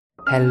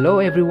Hello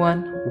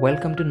everyone,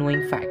 welcome to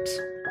Knowing Facts.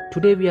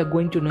 Today we are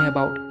going to know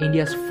about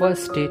India's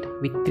first state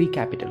with three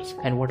capitals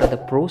and what are the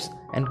pros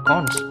and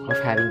cons of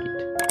having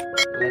it.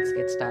 Let's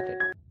get started.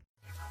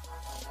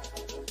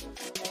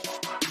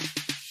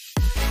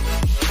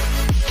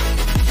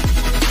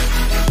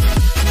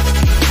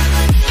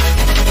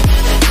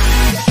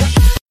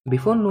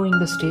 Before knowing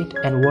the state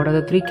and what are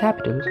the three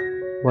capitals,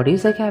 what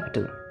is a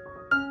capital?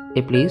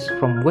 A place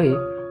from where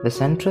the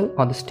central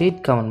or the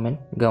state government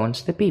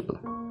governs the people.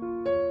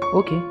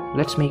 Okay,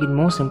 let's make it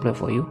more simpler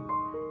for you.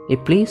 A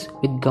place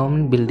with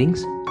government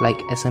buildings like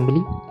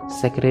Assembly,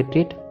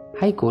 Secretariat,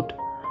 High Court,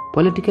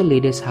 Political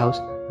Leaders' House,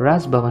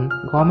 Raj Bhavan,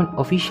 Government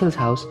Officials'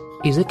 House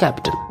is a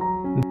capital.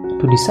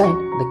 To decide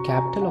the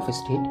capital of a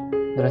state,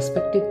 the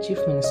respective Chief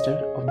Minister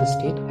of the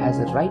state has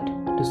a right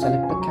to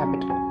select the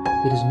capital.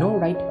 There is no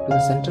right to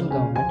the central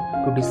government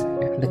to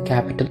decide the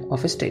capital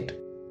of a state.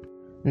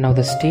 Now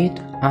the state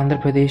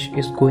Andhra Pradesh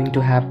is going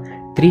to have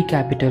three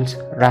capitals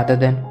rather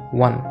than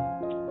one.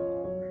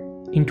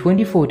 In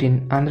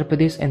 2014, Andhra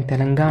Pradesh and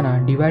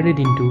Telangana divided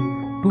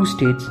into two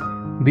states.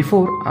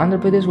 Before, Andhra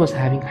Pradesh was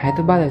having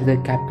Hyderabad as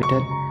their capital.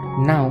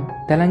 Now,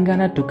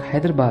 Telangana took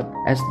Hyderabad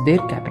as their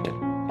capital.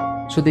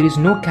 So there is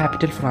no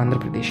capital for Andhra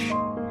Pradesh.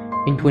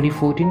 In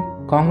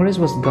 2014, Congress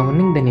was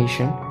governing the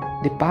nation.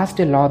 They passed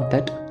a law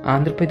that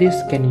Andhra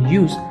Pradesh can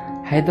use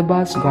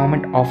Hyderabad's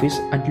government office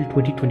until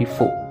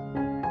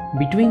 2024.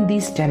 Between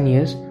these 10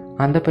 years,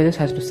 Andhra Pradesh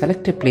has to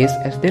select a place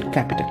as their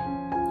capital.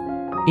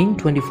 In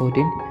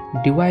 2014,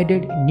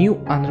 divided new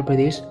Andhra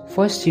Pradesh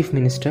first Chief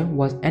Minister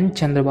was N.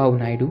 Chandrababu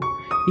Naidu.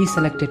 He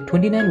selected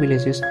 29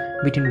 villages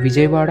between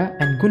Vijayawada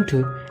and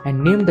Guntur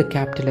and named the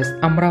capital as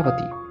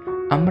Amravati.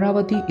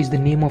 Amravati is the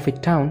name of a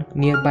town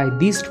nearby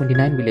these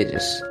 29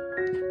 villages.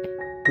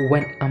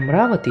 When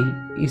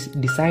Amravati is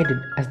decided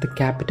as the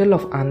capital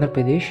of Andhra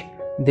Pradesh,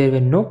 there were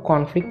no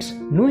conflicts,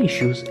 no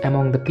issues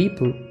among the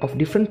people of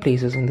different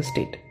places in the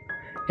state.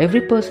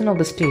 Every person of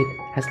the state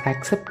has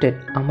accepted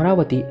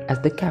Amravati as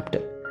the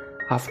capital.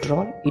 After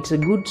all, it's a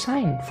good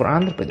sign for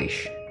Andhra Pradesh.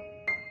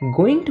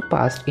 Going to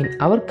past in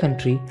our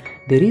country,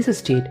 there is a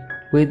state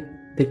where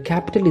the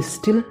capital is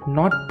still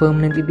not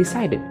permanently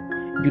decided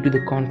due to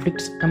the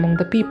conflicts among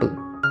the people.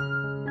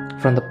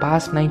 From the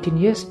past 19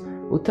 years,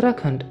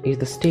 Uttarakhand is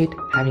the state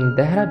having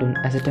Dehradun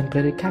as a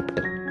temporary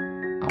capital.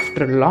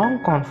 After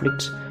long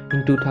conflicts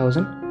in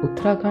 2000,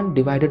 Uttarakhand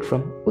divided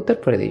from Uttar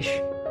Pradesh.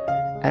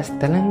 As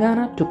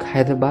Telangana took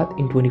Hyderabad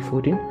in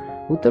 2014,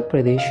 Uttar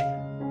Pradesh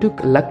took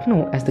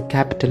Lucknow as the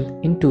capital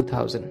in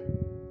 2000.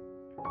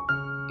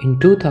 In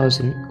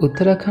 2000,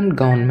 Uttarakhand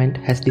government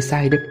has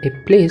decided a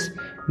place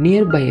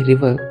nearby a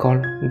river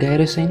called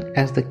Gairasen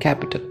as the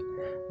capital.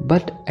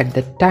 But at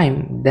that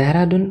time,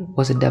 Dehradun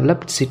was a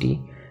developed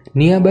city.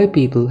 Nearby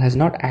people has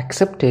not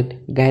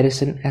accepted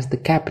Gairasen as the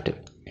capital.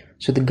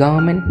 So the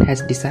government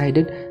has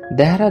decided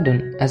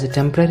Dehradun as a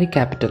temporary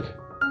capital.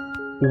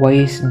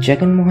 Y.S.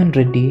 Jagan Mohan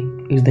Reddy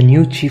is the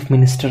new Chief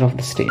Minister of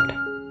the state.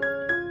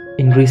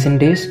 In recent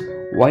days,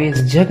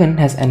 Y.S. Jagan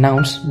has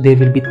announced there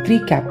will be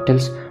three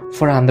capitals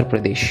for Andhra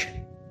Pradesh.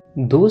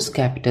 Those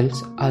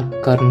capitals are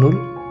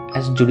Kurnool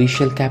as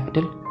judicial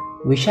capital,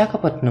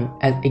 Visakhapatnam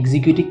as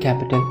executive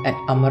capital and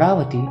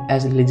Amravati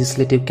as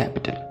legislative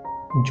capital.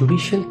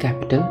 Judicial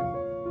capital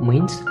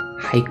means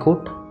High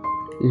Court,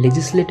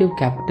 legislative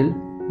capital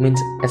means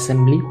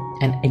Assembly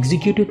and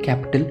executive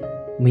capital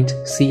means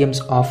CM's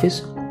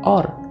office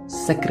or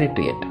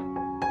Secretariat.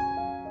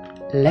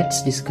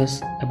 Let's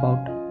discuss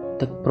about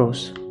the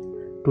pros.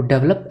 To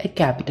develop a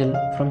capital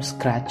from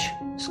scratch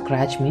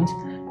means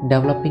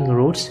developing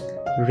roads,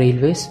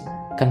 railways,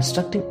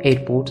 constructing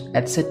airports,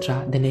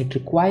 etc. Then it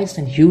requires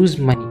a huge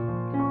money.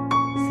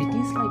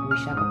 Cities like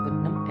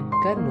Visakhapatnam and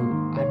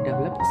Kurnool are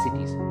developed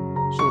cities,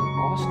 so the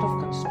cost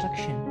of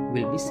construction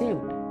will be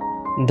saved.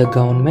 The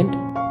government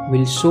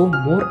will show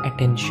more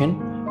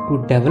attention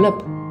to develop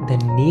the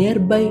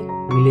nearby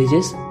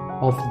villages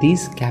of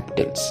these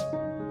capitals.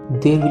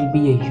 There will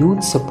be a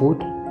huge support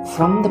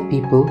from the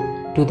people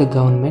to the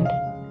government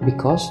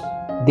because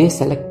they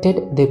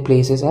selected their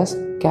places as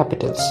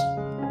capitals.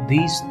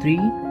 These three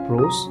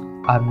pros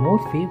are more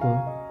favor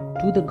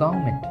to the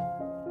government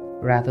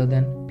rather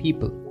than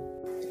people.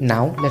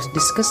 Now let's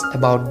discuss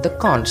about the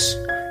cons.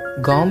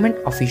 Government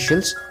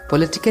officials,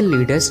 political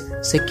leaders,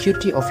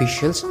 security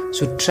officials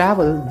should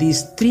travel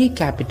these three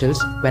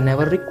capitals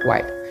whenever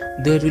required.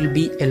 There will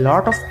be a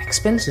lot of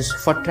expenses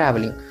for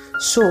traveling,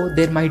 so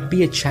there might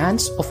be a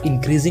chance of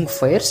increasing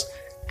fares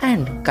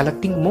and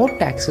collecting more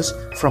taxes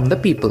from the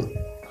people.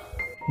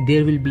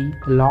 There will be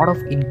a lot of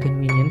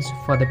inconvenience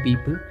for the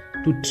people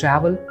to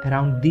travel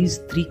around these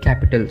three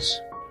capitals.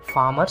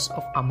 Farmers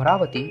of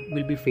Amravati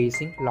will be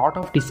facing a lot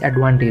of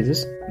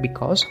disadvantages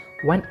because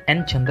when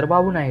N.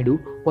 Chandrababu Naidu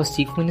was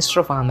Chief Minister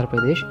of Andhra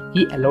Pradesh,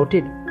 he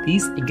allotted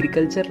these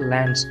agriculture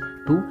lands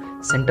to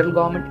Central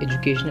Government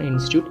Educational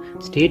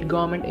Institute, State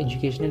Government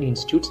Educational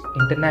Institutes,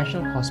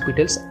 international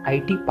hospitals,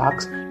 IT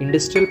parks,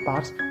 industrial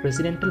parks,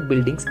 residential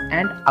buildings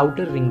and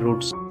outer ring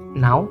roads.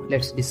 Now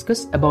let's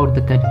discuss about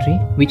the country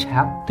which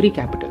have three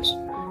capitals.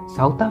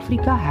 South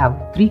Africa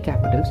have three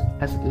capitals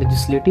as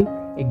legislative,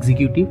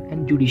 executive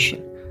and judicial.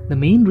 The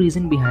main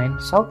reason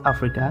behind South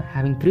Africa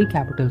having three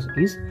capitals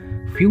is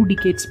few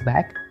decades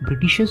back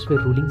Britishers were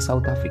ruling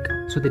South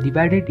Africa, so they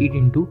divided it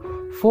into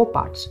four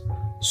parts.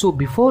 So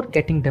before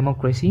getting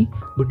democracy,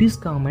 British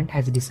government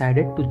has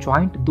decided to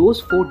join those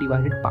four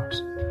divided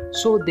parts.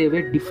 So there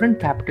were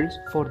different capitals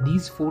for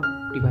these four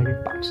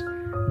divided parts.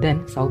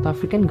 Then South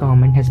African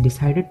government has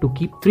decided to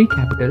keep three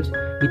capitals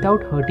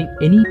without hurting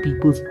any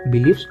people's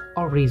beliefs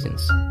or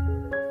reasons.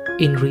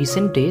 In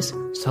recent days,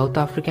 South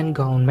African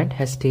government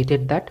has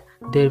stated that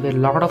there were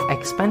a lot of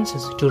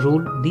expenses to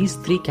rule these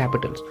three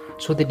capitals,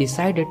 so they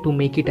decided to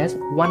make it as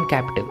one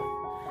capital.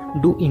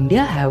 Do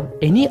India have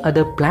any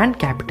other planned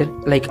capital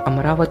like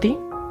Amaravati?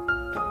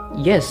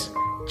 Yes,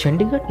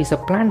 Chandigarh is a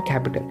planned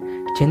capital.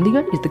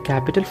 Chandigarh is the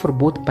capital for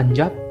both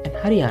Punjab and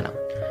Haryana.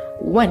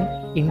 When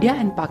India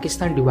and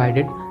Pakistan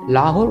divided,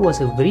 Lahore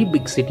was a very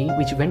big city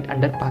which went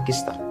under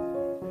Pakistan.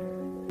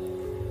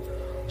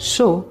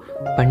 So,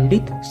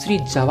 Pandit Sri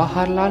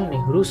Jawaharlal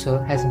Nehru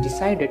sir has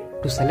decided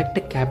to select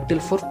a capital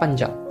for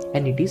Punjab,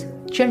 and it is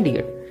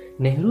Chandigarh.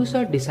 Nehru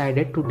sir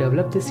decided to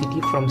develop the city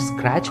from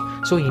scratch,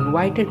 so he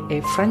invited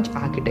a French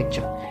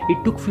architecture.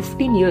 It took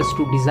 15 years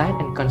to design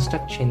and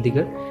construct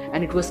Chandigarh,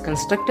 and it was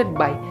constructed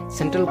by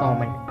central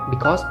government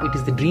because it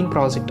is the dream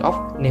project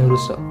of Nehru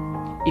sir.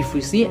 If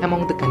we see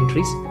among the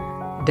countries,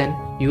 then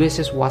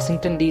USS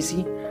Washington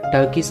DC,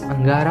 Turkey's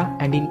Ankara,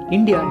 and in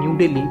India, New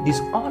Delhi, these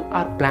all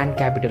are planned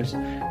capitals.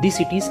 These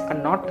cities are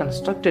not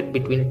constructed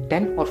between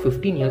 10 or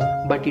 15 years,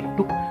 but it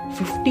took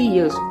 50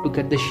 years to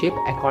get the shape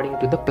according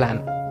to the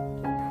plan.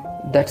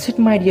 That's it,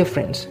 my dear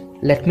friends.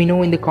 Let me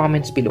know in the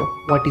comments below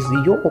what is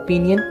your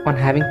opinion on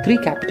having three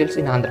capitals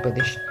in Andhra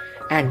Pradesh.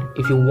 And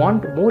if you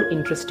want more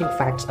interesting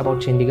facts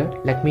about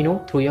Chandigarh, let me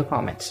know through your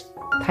comments.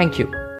 Thank you.